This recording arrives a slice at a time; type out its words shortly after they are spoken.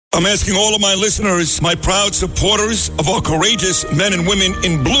I'm asking all of my listeners, my proud supporters of our courageous men and women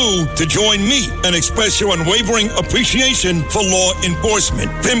in blue, to join me and express your unwavering appreciation for law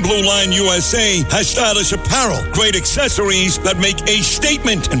enforcement. Thin Blue Line USA has stylish apparel, great accessories that make a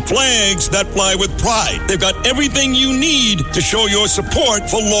statement, and flags that fly with pride. They've got everything you need to show your support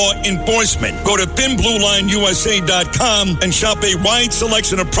for law enforcement. Go to thinbluelineusa.com and shop a wide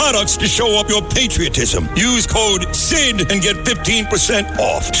selection of products to show up your patriotism. Use code SID and get 15%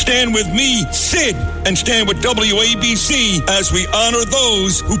 off. Stand with me, Sid, and stand with WABC as we honor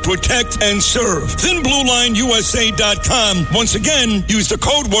those who protect and serve. ThinBlueLineUSA.com. Once again, use the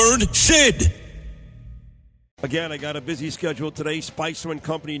code word SID. Again, I got a busy schedule today. Spicer &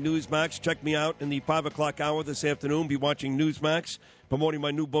 Company Newsmax. Check me out in the 5 o'clock hour this afternoon. Be watching Newsmax, promoting my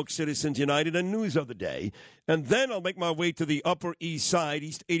new book, Citizens United, and News of the Day. And then I'll make my way to the Upper East Side,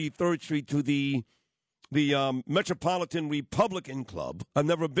 East 83rd Street, to the Metropolitan Republican Club. I've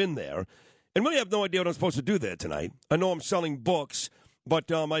never been there. And really have no idea what I'm supposed to do there tonight. I know I'm selling books, but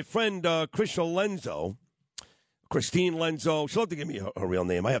my friend Christine Lenzo, she'll have to give me her real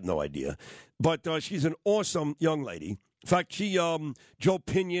name. I have no idea. But she's an awesome young lady. In fact, Joe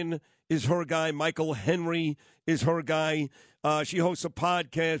Pinion is her guy. Michael Henry is her guy. She hosts a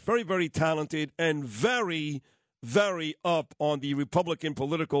podcast. Very, very talented and very, very up on the Republican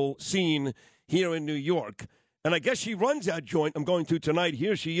political scene here in New York. And I guess she runs that joint I'm going to tonight.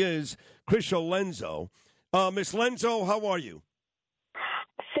 Here she is, Chrisha Lenzo. Miss Lenzo, how are you?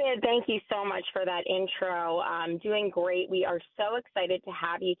 Sid, thank you so much for that intro. Doing great. We are so excited to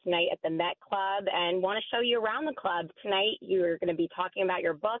have you tonight at the Met Club and want to show you around the club. Tonight you're going to be talking about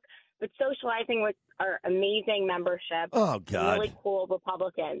your book, but socializing with our amazing membership. Oh, God. Really cool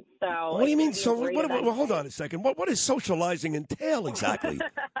Republicans. So what do you mean? So hold on a second. What does socializing entail exactly?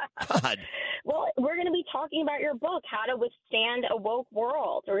 God. Well, we're going to be talking about your book, How to Withstand a Woke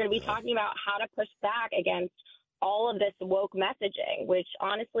World. We're going to be talking about how to push back against all of this woke messaging, which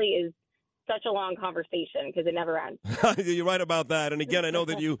honestly is such a long conversation because it never ends. You're right about that. And again, I know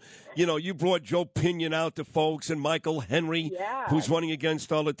that you brought Joe Pinion out to folks and Michael Henry, who's running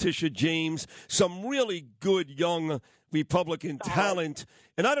against Letitia James, some really good young Republican talent.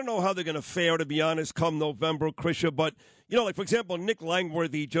 And I don't know how they're going to fare, to be honest, come November, Krisha. But, like, for example, Nick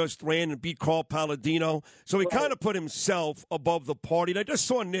Langworthy just ran and beat Carl Palladino. So he kind of put himself above the party. And I just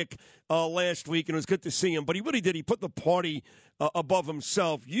saw Nick last week, and it was good to see him. But he really did. He put the party above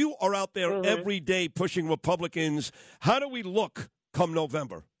himself. You are out there every day pushing Republicans. How do we look come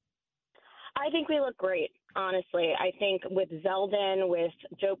November? I think we look great, honestly. I think with Zeldin, with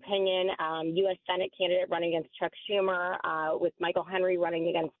Joe Pinion, U.S. Senate candidate running against Chuck Schumer, with Michael Henry running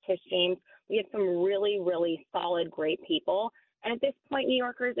against Tish James, we have some really, really solid, great people. And at this point, New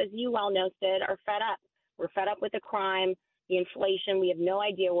Yorkers, as you well know, Sid, are fed up. We're fed up with the crime, the inflation. We have no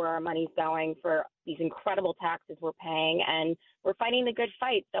idea where our money's going for these incredible taxes we're paying, and we're fighting the good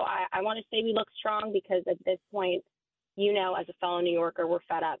fight. So I want to say we look strong because at this point, as a fellow New Yorker, we're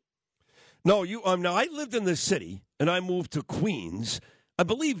fed up. No, now I lived in the city, and I moved to Queens. I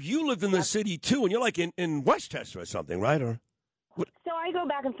believe you lived in the city, too, and you're like in Westchester or something, right? So I go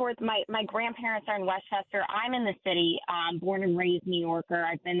back and forth. My grandparents are in Westchester. I'm in the city, born and raised New Yorker.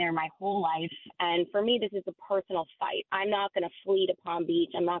 I've been there my whole life. And for me, this is a personal fight. I'm not going to flee to Palm Beach.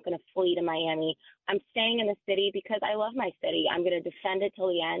 I'm not going to flee to Miami. I'm staying in the city because I love my city. I'm going to defend it till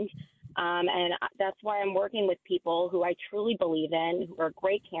the end. And that's why I'm working with people who I truly believe in, who are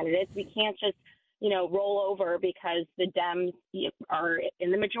great candidates. We can't just, roll over because the Dems are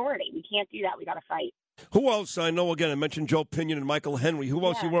in the majority. We can't do that. We got to fight. Who else? I know, again, I mentioned Joe Pinion and Michael Henry. Who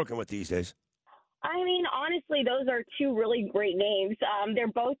else are you working with these days? I mean, honestly, those are two really great names. They're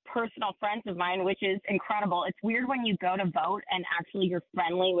both personal friends of mine, which is incredible. It's weird when you go to vote and actually you're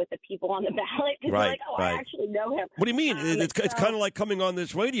friendly with the people on the ballot. You're like, I actually know him. What do you mean? It's kind of like coming on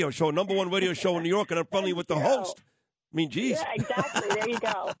this radio show, number one radio show in New York, and I'm friendly with the host. I mean, geez. Yeah, exactly. There you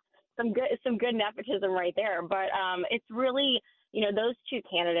go. Some good nepotism right there. But it's really, those two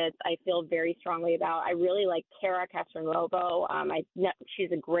candidates I feel very strongly about. I really like Cara Castronuovo. She's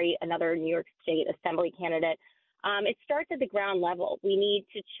another New York State Assembly candidate. It starts at the ground level. We need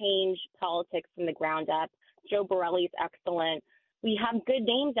to change politics from the ground up. Joe Borelli is excellent. We have good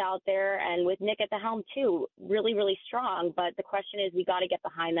names out there, and with Nick at the helm, too, really, really strong. But the question is we got to get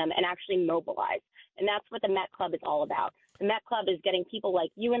behind them and actually mobilize. And that's what the Met Club is all about. The Met Club is getting people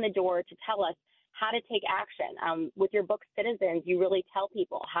like you in the door to tell us how to take action. With your book, Citizens, you really tell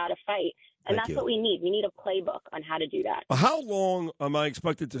people how to fight. And that's what we need. We need a playbook on how to do that. How long am I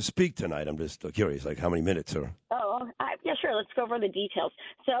expected to speak tonight? I'm just curious, like how many minutes or? Yeah, sure. Let's go over the details.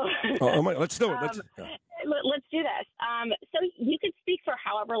 So, let's do it. Let's do this. So you could speak for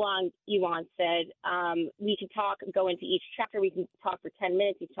however long you want, Sid. We could go into each chapter. We can talk for 10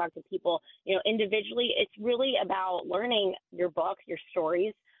 minutes. You can talk to people, individually. It's really about learning your book, your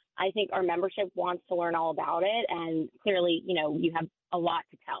stories. I think our membership wants to learn all about it, and clearly, you have a lot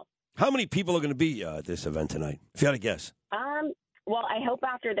to tell. How many people are going to be at this event tonight, if you had to guess? Well, I hope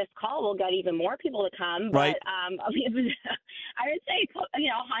after this call we'll get even more people to come. Right. But I would say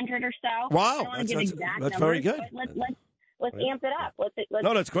 100 or so. Wow, that's very good. Let's amp it up. Let's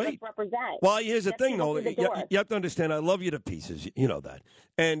that's great. Let's represent. Well, here's the thing, though. You have to understand, I love you to pieces. You know that.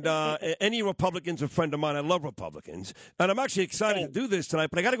 And any Republican's a friend of mine. I love Republicans. And I'm actually excited to do this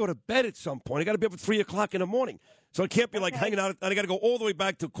tonight, but I got to go to bed at some point. I got to be up at 3 o'clock in the morning. So I can't be hanging out. And I got to go all the way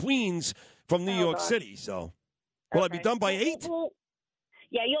back to Queens from New York City. So will I be done by 8?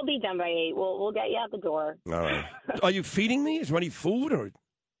 Yeah, you'll be done by 8. We'll get you out the door. All right. Are you feeding me? Is there any food or?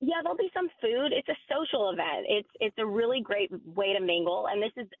 Yeah, there'll be some food. It's a social event. It's a really great way to mingle. And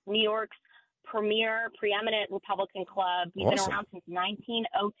this is New York's preeminent Republican club. We've been around since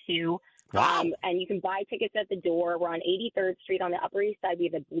 1902. Wow. And you can buy tickets at the door. We're on 83rd Street on the Upper East Side.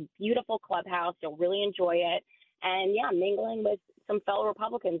 We have a beautiful clubhouse. You'll really enjoy it. And, mingling with some fellow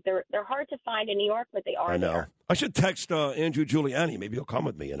Republicans. They're hard to find in New York, but they are. I know. There. I should text Andrew Giuliani. Maybe he'll come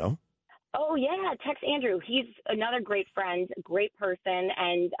with me, Oh, yeah. Text Andrew. He's another great friend, great person,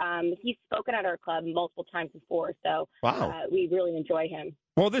 and he's spoken at our club multiple times before, so we really enjoy him.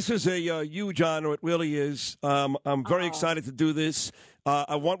 Well, this is a huge honor. It really is. I'm very excited to do this.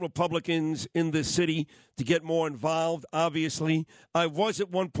 I want Republicans in this city to get more involved, obviously. I was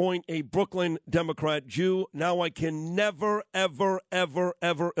at one point a Brooklyn Democrat Jew. Now I can never, ever, ever,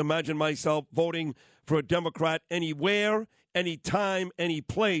 ever imagine myself voting for a Democrat anywhere, anytime, any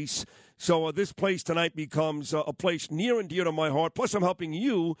place. So this place tonight becomes a place near and dear to my heart. Plus, I'm helping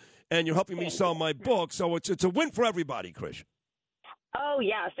you, and you're helping me sell my book. So it's a win for everybody, Krish. Oh,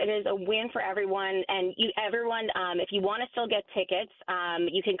 yes, it is a win for everyone. And everyone, if you want to still get tickets,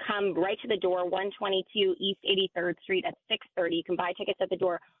 you can come right to the door, 122 East 83rd Street at 6:30. You can buy tickets at the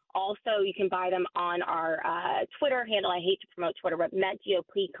door. Also, you can buy them on our Twitter handle. I hate to promote Twitter, but Met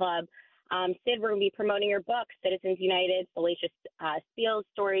GOP Club. Sid, we're going to be promoting your book, Citizens United, Salacious Spills,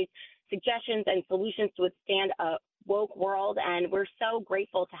 Stories, Suggestions, and Solutions to Withstand a Woke World. And we're so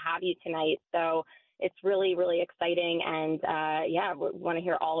grateful to have you tonight. So it's really, really exciting. And, we want to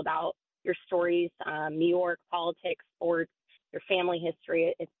hear all about your stories, New York, politics, sports, your family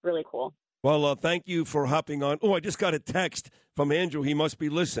history. It's really cool. Well, thank you for hopping on. Oh, I just got a text from Andrew. He must be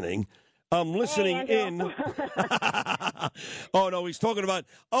listening. I'm listening in. Oh, no, he's talking about,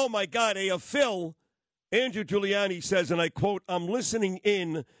 oh, my God, Phil, Andrew Giuliani says, and I quote, I'm listening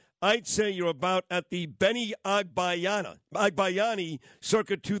in. I'd say you're about at the Benny Agbayani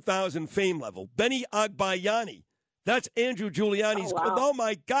circa 2000 fame level. Benny Agbayani. That's Andrew Giuliani's. Oh, wow. Oh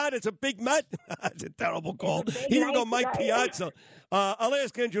my God, it's a big Met. It's a terrible call. He didn't go Mike Piazza. I'll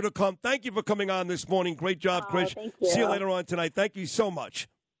ask Andrew to come. Thank you for coming on this morning. Great job, Krish. Thank you. See you later on tonight. Thank you so much.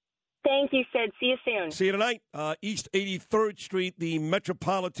 Thank you, Sid. See you soon. See you tonight. East 83rd Street, the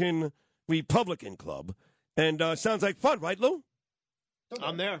Metropolitan Republican Club. And sounds like fun, right, Lou?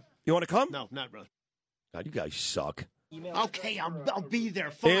 I'm there. You want to come? No, not really. God, you guys suck. Okay, I'll be there.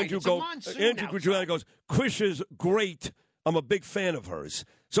 Fine. Andrew Giuliani goes, Krish is great. I'm a big fan of hers.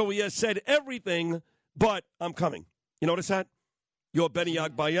 So he has said everything, but I'm coming. You notice that? You're Benny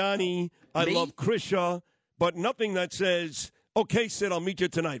Agbayani. I love Krisha. But nothing that says, okay, Sid, I'll meet you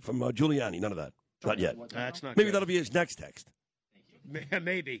tonight from Giuliani. None of that. Not yet. That's not Maybe good. That'll be his next text.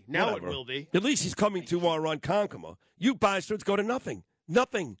 Maybe. Now Whatever. It will be. At least he's coming to Ronkonkoma. You bastards go to nothing.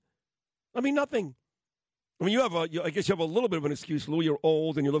 Nothing. I mean, nothing. I mean, I guess you have a little bit of an excuse, Lou. You're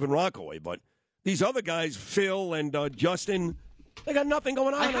old and you live in Rockaway. But these other guys, Phil and Justin, they got nothing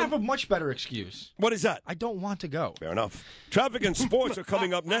going on. I have a much better excuse. What is that? I don't want to go. Fair enough. Traffic and sports are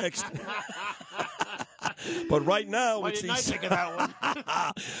coming up next. But right now, Why didn't I think of that one?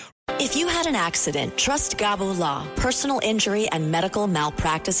 If you had an accident, trust Gabo Law, personal injury and medical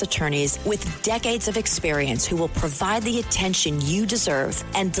malpractice attorneys with decades of experience who will provide the attention you deserve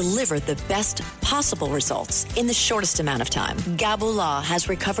and deliver the best possible results in the shortest amount of time. Gabo Law has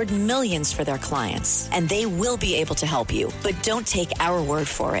recovered millions for their clients, and they will be able to help you. But don't take our word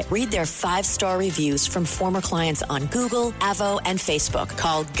for it. Read their 5-star reviews from former clients on Google, Avo, and Facebook.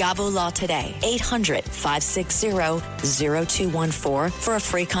 Call Gabo Law today, 800-560-0214 for a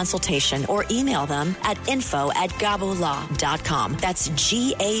free consultation. consultation or email them at info@gabolaw.com. That's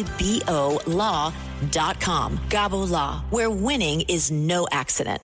GABO law.com. Gabo Law, where winning is no accident.